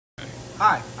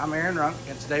Hi, I'm Aaron Runk,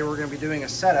 and today we're going to be doing a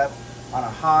setup on a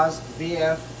Haas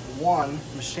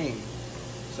VF1 machine.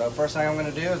 So first thing I'm going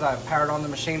to do is I've powered on the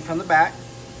machine from the back.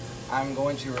 I'm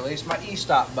going to release my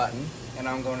e-stop button and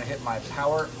I'm going to hit my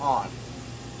power on.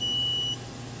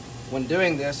 When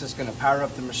doing this, it's going to power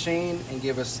up the machine and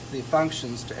give us the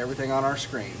functions to everything on our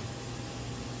screen.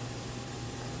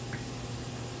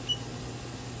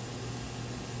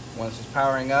 Once it's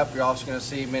powering up, you're also going to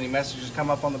see many messages come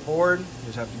up on the board. You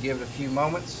just have to give it a few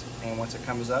moments, and once it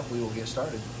comes up, we will get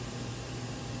started.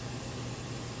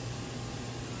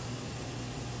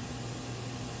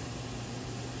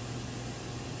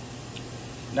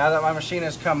 Now that my machine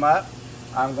has come up,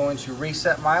 I'm going to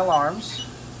reset my alarms.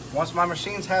 Once my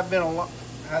alarms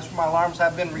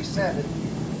have been reset,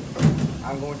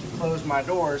 I'm going to close my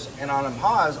doors, and on a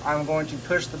Haas, I'm going to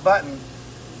push the button,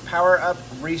 power up,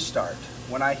 restart.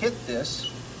 When I hit this,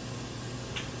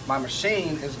 my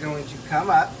machine is going to come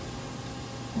up.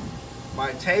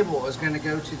 My table is going to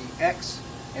go to the X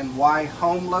and Y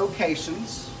home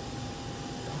locations.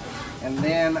 And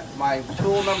then my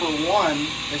tool number 1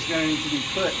 is going to be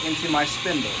put into my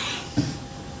spindle.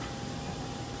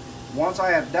 Once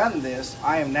I have done this,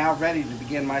 I am now ready to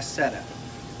begin my setup.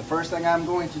 The first thing I'm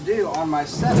going to do on my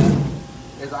setup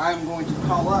is I'm going to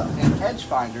call up an edge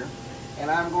finder, and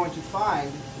I'm going to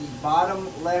find the bottom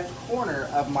left corner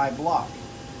of my block.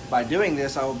 By doing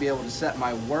this, I will be able to set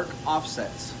my work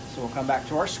offsets. So we'll come back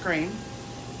to our screen,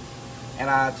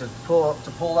 and to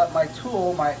pull up my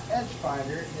tool, my edge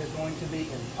finder is going to be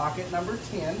in pocket number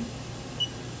 10.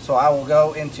 So I will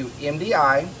go into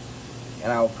MDI,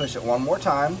 and I will push it one more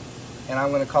time, and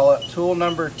I'm going to call up tool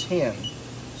number 10.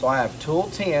 So I have tool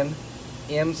 10,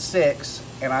 M6,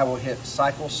 and I will hit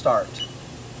cycle start.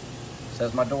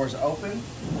 Says my door is open.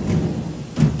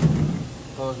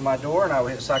 Close my door and I will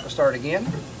hit cycle start again.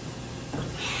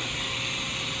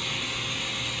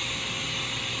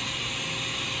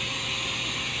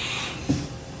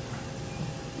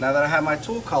 Now that I have my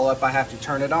tool call up, I have to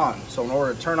turn it on. So in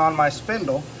order to turn on my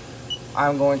spindle,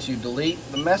 I'm going to delete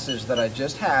the message that I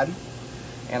just had,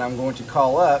 and I'm going to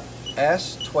call up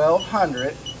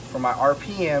S1200 for my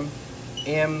RPM,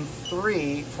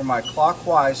 M3 for my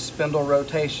clockwise spindle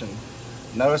rotation.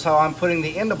 Notice how I'm putting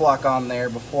the end block on there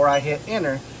before I hit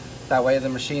enter. That way the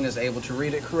machine is able to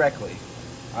read it correctly.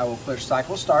 I will push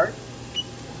cycle start.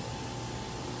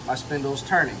 My spindle is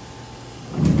turning.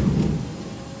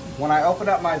 When I open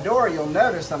up my door, you'll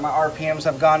notice that my RPMs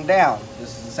have gone down.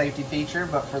 This is a safety feature,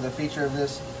 but for the feature of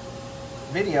this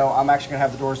video, I'm actually going to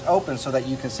have the doors open so that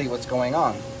you can see what's going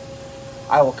on.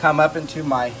 I will come up into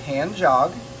my hand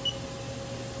jog.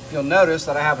 You'll notice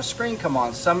that I have a screen come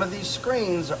on. Some of these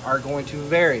screens are going to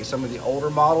vary. Some of the older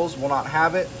models will not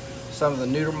have it. Some of the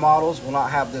newer models will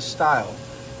not have this style.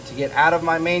 To get out of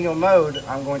my manual mode,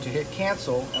 I'm going to hit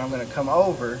cancel, and I'm going to come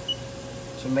over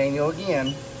to manual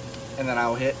again, and then I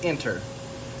will hit enter.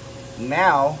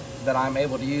 Now that I'm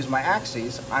able to use my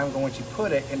axes, I'm going to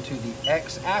put it into the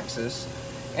X axis,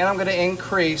 and I'm going to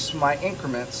increase my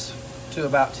increments to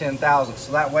about 10 thousandths.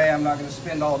 So that way I'm not going to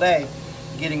spend all day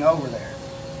getting over there.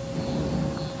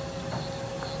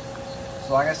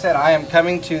 So like I said, I am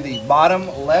coming to the bottom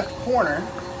left corner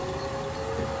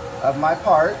of my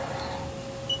part.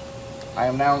 I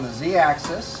am now on the Z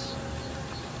axis.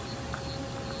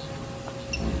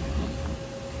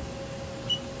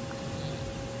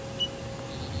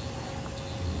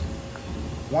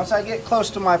 Once I get close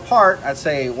to my part, I'd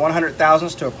say 100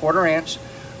 thousandths to a quarter inch,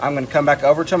 I'm going to come back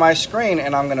over to my screen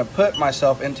and I'm going to put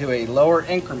myself into a lower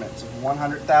increment of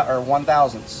 1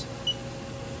 thousandths.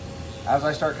 As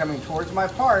I start coming towards my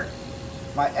part,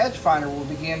 my edge finder will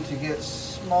begin to get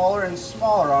smaller and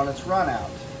smaller on its run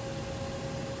out.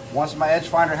 Once my edge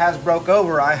finder has broke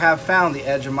over, I have found the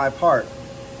edge of my part.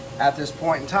 At this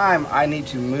point in time, I need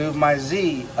to move my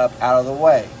Z up out of the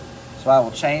way. So I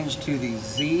will change to the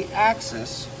Z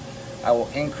axis. I will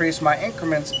increase my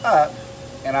increments up,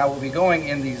 and I will be going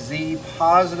in the Z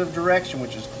positive direction,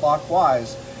 which is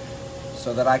clockwise,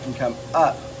 so that I can come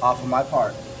up off of my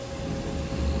part.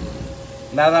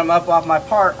 Now that I'm up off my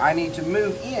part, I need to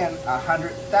move in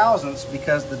 100 thousandths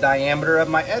because the diameter of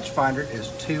my edge finder is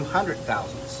 200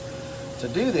 thousandths. To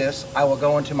do this, I will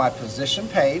go into my position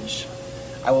page.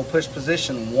 I will push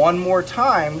position one more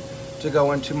time to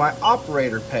go into my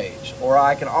operator page, or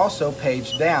I can also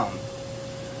page down.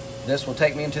 This will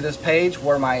take me into this page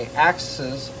where my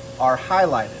axes are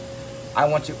highlighted. I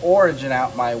want to origin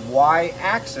out my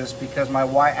Y-axis because my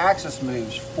Y-axis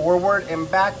moves forward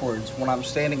and backwards when I'm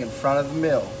standing in front of the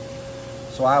mill.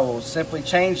 So I will simply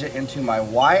change it into my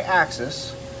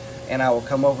Y-axis, and I will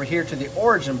come over here to the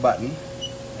origin button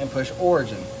and push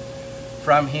origin.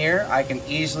 From here, I can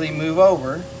easily move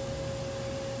over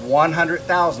 100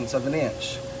 thousandths of an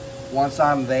inch. Once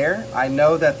I'm there, I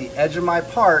know that the edge of my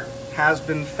part has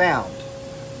been found.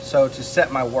 So to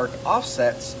set my work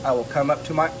offsets, I will come up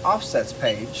to my offsets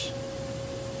page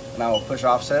and I will push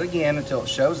offset again until it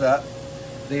shows up.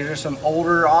 These are some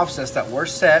older offsets that were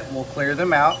set. We'll clear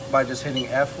them out by just hitting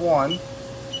F1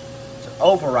 to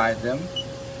override them.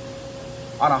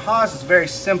 On a Haas, it's very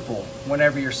simple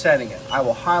whenever you're setting it. I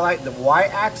will highlight the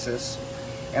Y-axis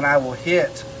and I will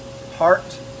hit Part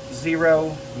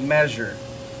 0 Measure.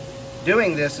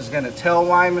 Doing this is going to tell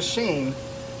my machine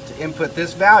to input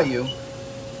this value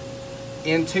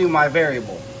into my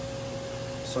variable.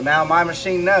 So now my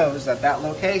machine knows that that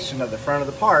location of the front of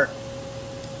the part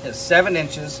is 7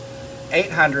 inches,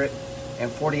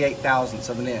 848 thousandths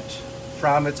of an inch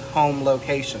from its home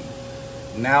location.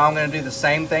 Now I'm going to do the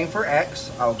same thing for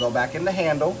X. I'll go back into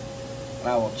handle and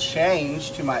I will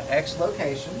change to my X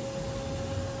location.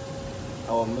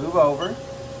 I will move over.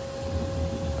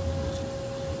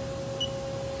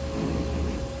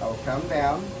 I will come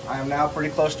down. I am now pretty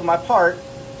close to my part,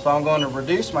 so I'm going to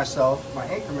reduce my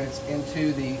increments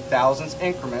into the thousandths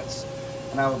increments,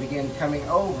 and I will begin coming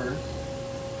over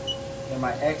in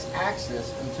my X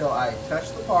axis until I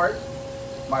touch the part.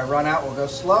 My run out will go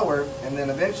slower, and then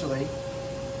eventually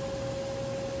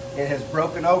it has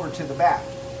broken over to the back.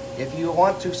 If you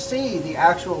want to see the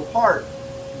actual part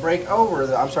break over,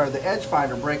 the edge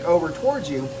finder break over towards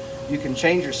you, you can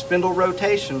change your spindle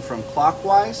rotation from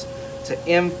clockwise to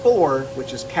M4,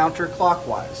 which is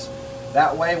counterclockwise.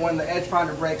 That way when the edge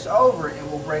finder breaks over, it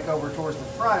will break over towards the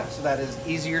front so that it is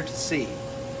easier to see.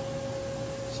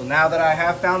 So now that I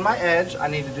have found my edge, I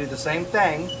need to do the same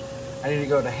thing. I need to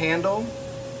go to handle.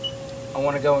 I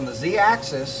want to go in the Z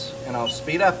axis and I'll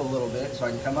speed up a little bit so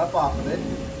I can come up off of it.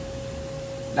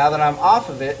 Now that I'm off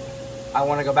of it, I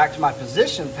want to go back to my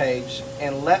position page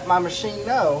and let my machine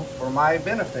know, for my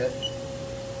benefit,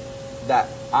 that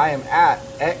I am at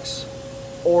X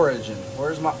origin.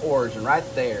 Where's my origin? Right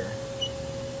there.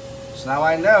 So now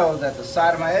I know that the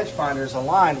side of my edge finder is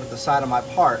aligned with the side of my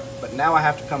part, but now I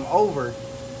have to come over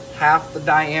half the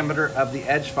diameter of the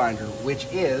edge finder, which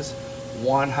is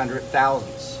 100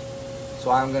 thousandths. So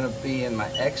I'm going to be in my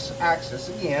X axis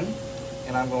again,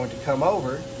 and I'm going to come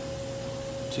over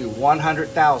to 100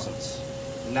 thousandths.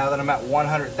 Now that I'm at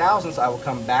 100 thousandths, I will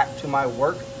come back to my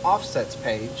work offsets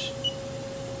page.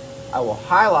 I will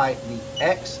highlight the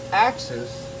X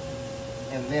axis,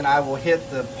 and then I will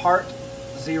hit the Part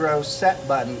 0 Set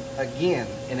button again,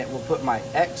 and it will put my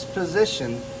X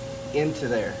position into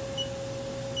there.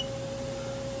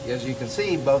 As you can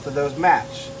see, both of those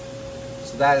match.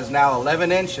 So that is now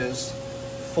 11 inches,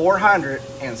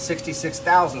 466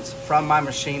 thousandths from my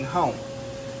machine home.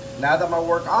 Now that my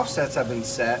work offsets have been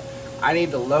set, I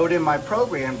need to load in my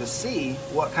program to see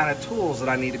what kind of tools that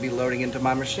I need to be loading into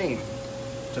my machine.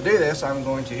 To do this, I'm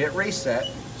going to hit reset,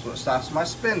 so it stops my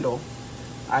spindle.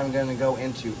 I'm going to go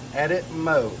into edit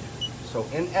mode. So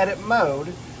in edit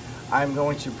mode, I'm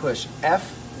going to push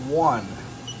F1.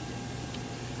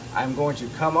 I'm going to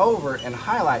come over and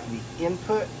highlight the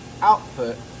input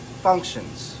output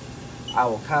functions. I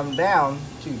will come down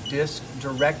to disk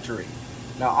directory.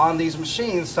 Now on these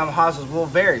machines, some Haases will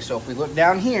vary. So if we look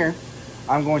down here,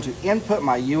 I'm going to input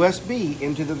my USB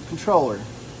into the controller.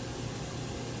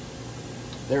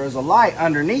 There is a light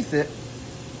underneath it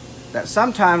that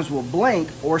sometimes will blink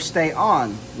or stay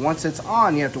on. Once it's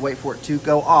on, you have to wait for it to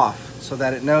go off so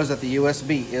that it knows that the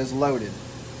USB is loaded.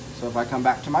 So if I come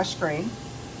back to my screen,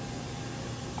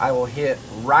 I will hit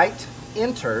right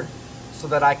enter so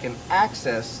that I can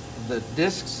access the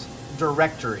disks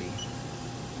directory.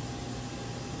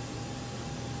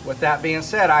 With that being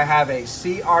said, I have a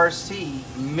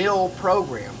CRC mill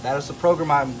program. That is the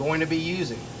program I'm going to be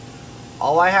using.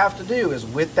 All I have to do is,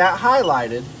 with that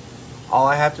highlighted, all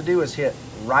I have to do is hit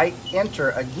right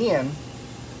enter again,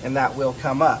 and that will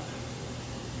come up.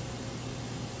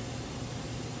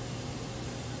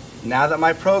 Now that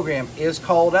my program is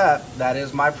called up, that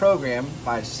is my program,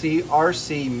 my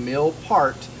CRC mill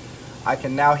part, I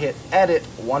can now hit edit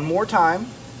one more time.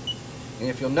 And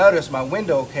if you'll notice, my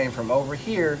window came from over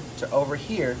here to over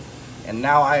here, and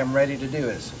now I am ready to do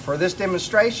this. For this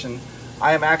demonstration,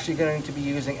 I am actually going to be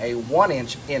using a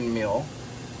 1-inch end mill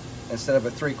instead of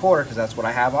a 3/4, because that's what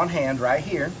I have on hand right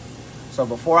here. So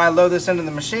before I load this into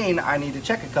the machine, I need to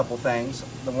check a couple things.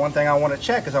 The one thing I want to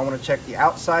check is I want to check the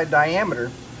outside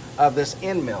diameter of this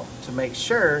end mill to make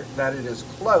sure that it is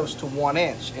close to 1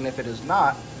 inch, and if it is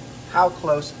not, how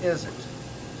close is it?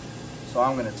 So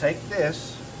I'm going to take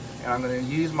this and I'm going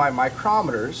to use my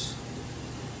micrometers.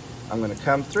 I'm going to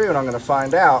come through and I'm going to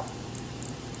find out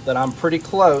that I'm pretty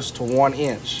close to 1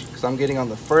 inch because I'm getting on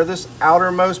the furthest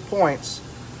outermost points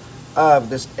of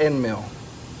this end mill.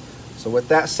 So with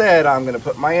that said, I'm going to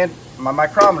put my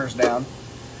micrometers down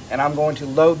and I'm going to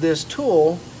load this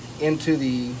tool into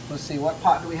the, let's see, what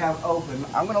pot do we have open?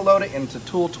 I'm going to load it into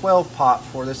tool 12 pot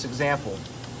for this example.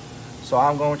 So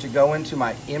I'm going to go into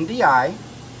my MDI.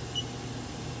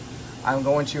 I'm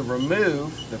going to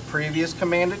remove the previous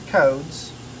commanded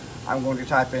codes. I'm going to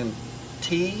type in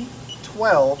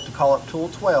T12 to call up tool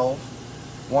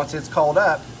 12. Once it's called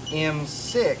up,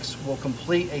 M6 will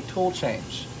complete a tool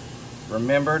change.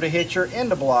 Remember to hit your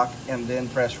enter block and then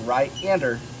press right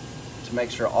enter to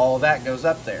make sure all of that goes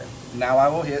up there. Now I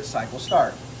will hit cycle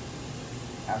start.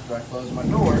 After I close my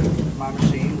door, my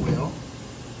machine will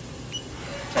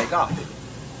take off.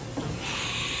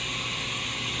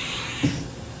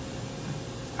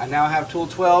 I now have tool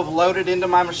 12 loaded into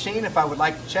my machine. If I would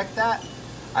like to check that,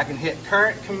 I can hit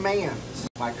current commands.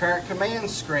 My current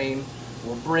commands screen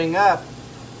will bring up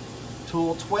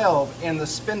tool 12 in the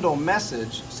spindle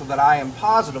message so that I am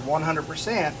positive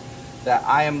 100% that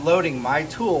I am loading my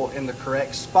tool in the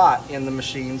correct spot in the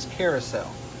machine's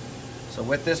carousel. So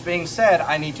with this being said,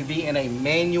 I need to be in a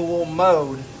manual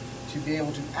mode to be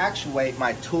able to actuate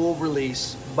my tool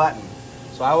release button.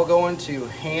 So I will go into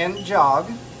hand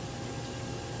jog.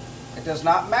 It does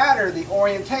not matter the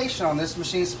orientation on this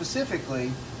machine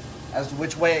specifically as to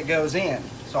which way it goes in.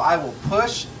 So I will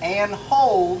push and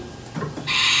hold.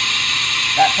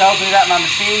 That tells me that my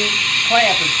machine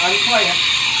clamp is unclamped.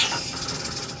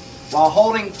 While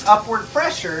holding upward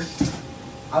pressure,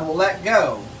 I will let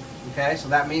go. Okay, so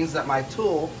that means that my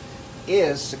tool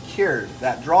is secured.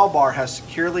 That drawbar has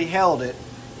securely held it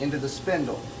into the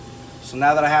spindle. So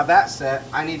now that I have that set,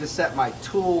 I need to set my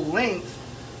tool length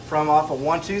from off a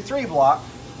 1, 2, 3 block.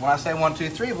 When I say 1, 2,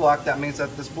 3 block, that means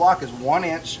that this block is 1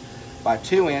 inch by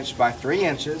 2 inch by 3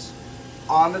 inches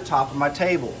on the top of my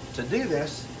table. To do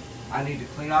this, I need to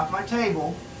clean off my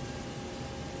table.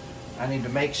 I need to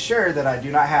make sure that I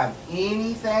do not have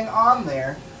anything on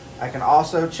there. I can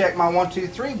also check my 1, 2,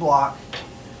 3 block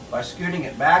by scooting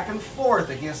it back and forth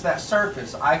against that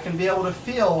surface. I can be able to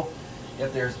feel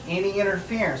if there's any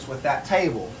interference with that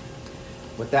table.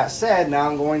 With that said, now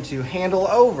I'm going to handle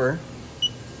over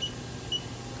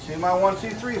to my 1, 2,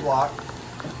 3 block,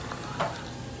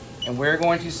 and we're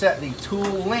going to set the tool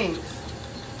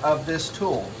length of this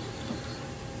tool.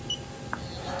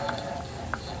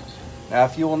 Now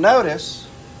if you will notice,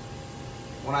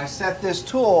 when I set this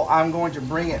tool, I'm going to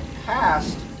bring it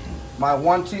past my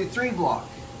 1, 2, 3 block.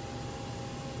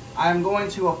 I'm going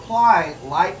to apply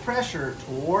light pressure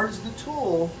towards the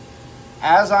tool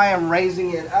as I am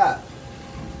raising it up.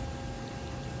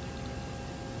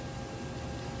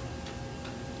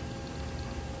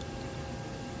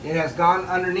 It has gone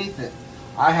underneath it.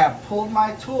 I have pulled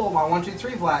my tool, my 1, 2,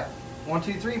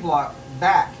 3 block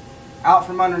back out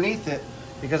from underneath it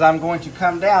because I'm going to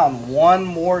come down one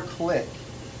more click.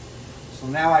 So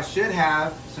now I should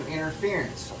have some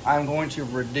interference. I'm going to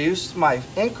reduce my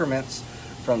increments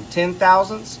from 10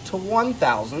 thousandths to 1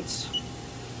 thousandths,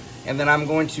 and then I'm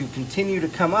going to continue to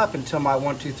come up until my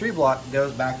 1, 2, 3 block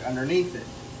goes back underneath it.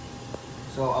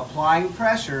 So applying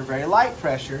pressure, very light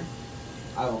pressure,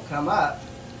 I will come up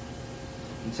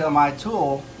until my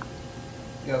tool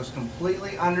goes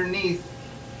completely underneath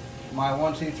my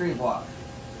 1, 2, 3 block.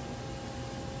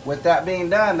 With that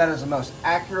being done, that is the most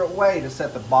accurate way to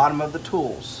set the bottom of the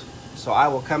tools. So I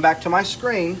will come back to my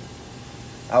screen.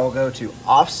 I will go to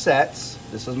offsets.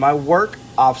 This is my work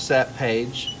offset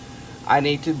page. I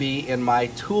need to be in my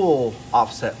tool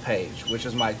offset page, which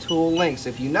is my tool links.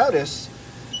 If you notice,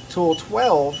 tool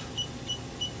 12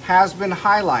 has been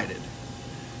highlighted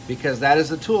because that is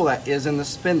the tool that is in the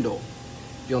spindle.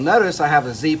 You'll notice I have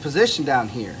a Z position down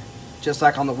here, just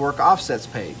like on the work offsets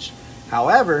page.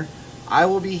 However, I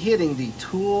will be hitting the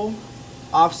tool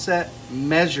offset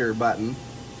measure button.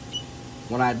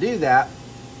 When I do that,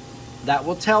 that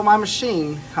will tell my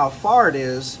machine how far it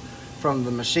is from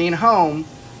the machine home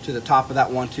to the top of that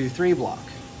 1, 2, 3 block.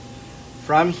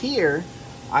 From here,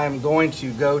 I am going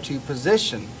to go to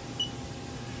position,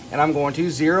 and I'm going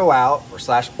to zero out or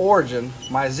 / origin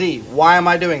my Z. Why am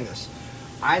I doing this?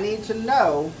 I need to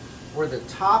know where the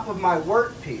top of my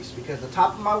workpiece, because the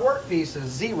top of my workpiece is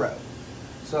 0.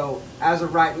 So as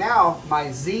of right now,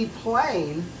 my Z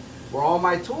plane, where all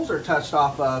my tools are touched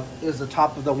off of, is the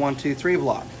top of the 1, 2, 3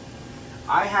 block.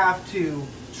 I have to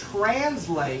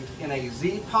translate in a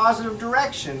Z positive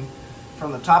direction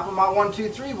from the top of my 1, 2,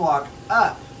 3 block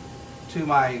up to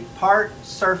my part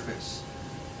surface.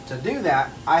 To do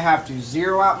that, I have to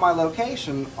zero out my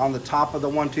location on the top of the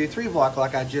 1, 2, 3 block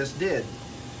like I just did.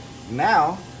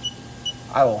 Now,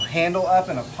 I will handle up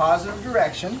in a positive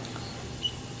direction.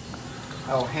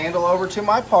 I will handle over to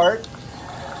my part.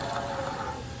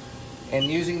 And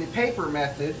using the paper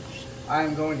method, I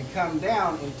am going to come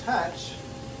down and touch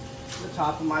the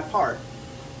top of my part.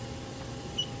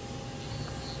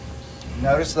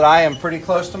 Notice that I am pretty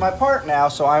close to my part now,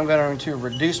 so I'm going to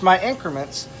reduce my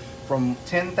increments from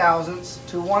 10,000ths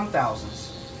to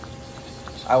 1,000ths.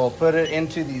 I will put it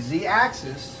into the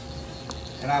Z-axis,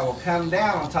 and I will come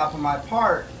down on top of my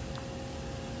part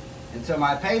until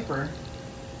my paper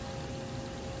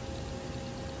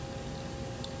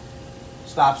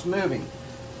stops moving.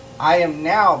 I am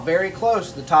now very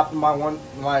close to the top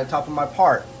of my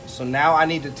part. So now I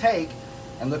need to take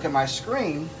and look at my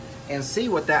screen and see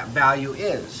what that value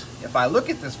is. If I look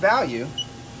at this value,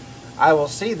 I will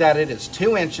see that it is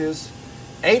 2 inches,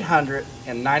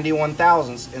 891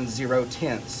 thousandths and 0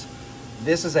 tenths.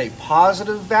 This is a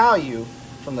positive value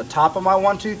from the top of my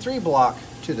 1, 2, 3 block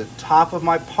to the top of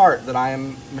my part that I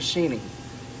am machining.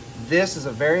 This is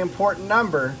a very important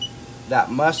number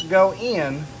that must go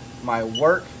in my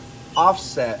work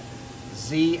offset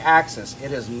Z-axis.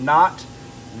 It is not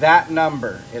that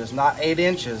number. It is not 8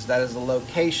 inches. That is the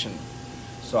location.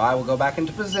 So I will go back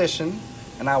into position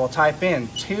and I will type in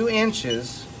 2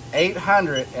 inches,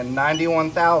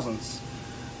 891 thousandths.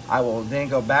 I will then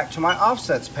go back to my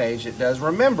offsets page. It does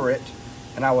remember it,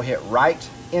 and I will hit right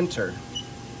enter.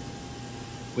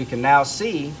 We can now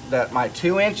see that my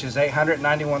 2 inches,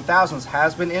 891 thousandths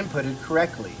has been inputted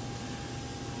correctly.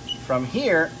 From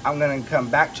here, I'm going to come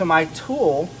back to my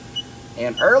tool,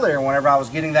 and earlier whenever I was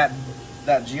getting that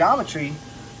geometry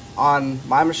on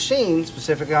my machine,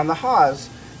 specifically on the Haas,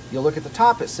 you'll look at the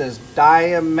top, it says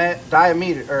diameter.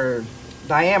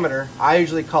 I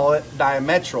usually call it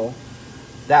diametral.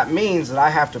 That means that I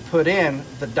have to put in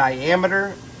the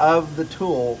diameter of the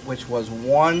tool, which was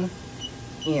 1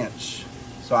 inch.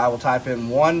 So I will type in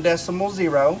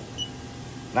 1.0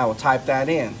 and I will type that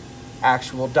in.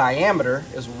 Actual diameter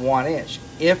is 1 inch.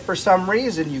 If for some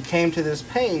reason you came to this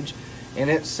page and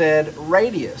it said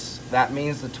radius, that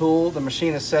means the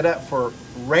machine is set up for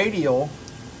radial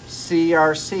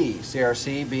CRC.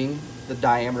 CRC being the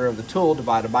diameter of the tool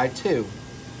divided by 2.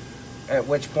 At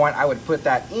which point I would put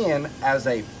that in as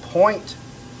a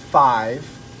 0.5,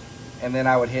 and then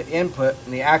I would hit input,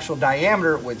 and the actual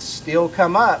diameter would still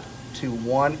come up to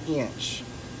 1 inch.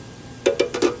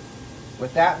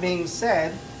 With that being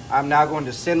said, I'm now going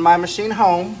to send my machine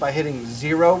home by hitting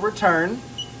 0 return.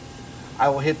 I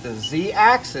will hit the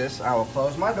Z-axis. I will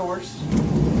close my doors,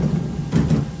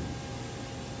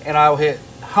 and I will hit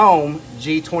home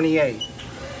G28.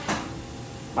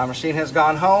 My machine has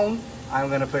gone home. I'm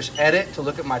going to push edit to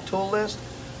look at my tool list.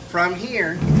 From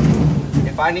here,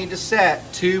 if I need to set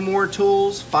 2 more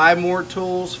tools, 5 more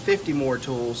tools, 50 more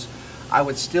tools, I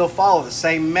would still follow the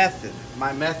same method.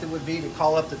 My method would be to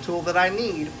call up the tool that I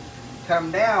need,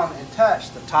 come down and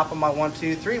touch the top of my 1,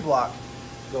 2, 3 block,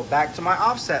 go back to my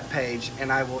offset page,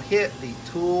 and I will hit the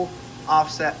tool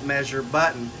offset measure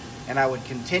button, and I would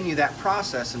continue that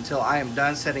process until I am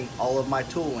done setting all of my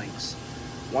tool lengths.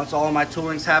 Once all of my tool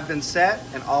lengths have been set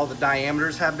and all the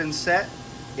diameters have been set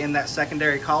in that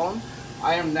secondary column,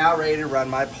 I am now ready to run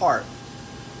my part.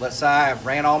 Let's say I have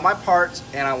ran all my parts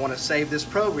and I want to save this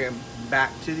program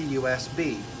back to the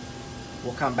USB.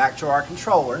 We'll come back to our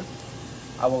controller.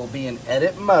 I will be in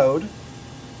edit mode.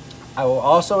 I will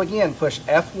also again push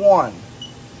F1.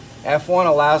 F1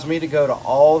 allows me to go to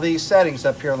all these settings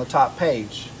up here on the top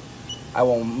page. I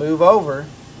will move over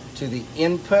to the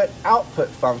input-output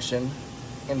function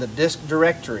in the disk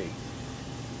directory.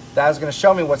 That is going to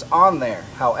show me what's on there.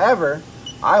 However,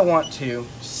 I want to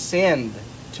send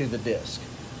to the disk.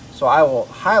 So I will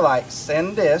highlight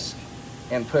send disk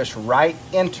and push right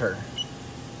enter.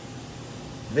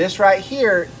 This right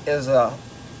here is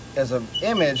an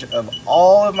image of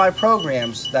all of my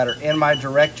programs that are in my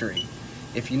directory.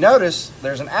 If you notice,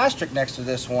 there's an asterisk next to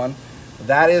this one.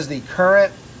 That is the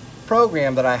current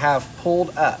program that I have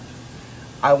pulled up.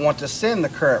 I want to send the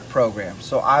current program,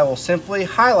 so I will simply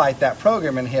highlight that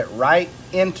program and hit right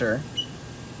enter.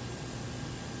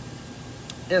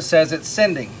 It says it's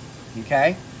sending.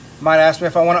 Okay, might ask me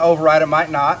if I want to override it,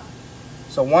 might not.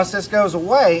 So once this goes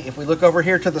away, if we look over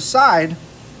here to the side,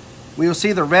 we will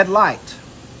see the red light.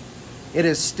 It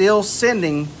is still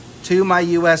sending to my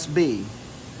USB.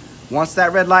 Once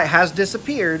that red light has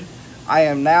disappeared, I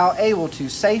am now able to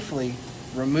safely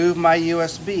remove my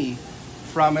USB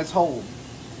from its hold.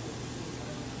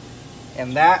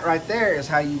 And that right there is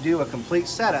how you do a complete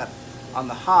setup on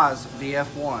the Haas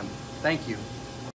VF1. Thank you.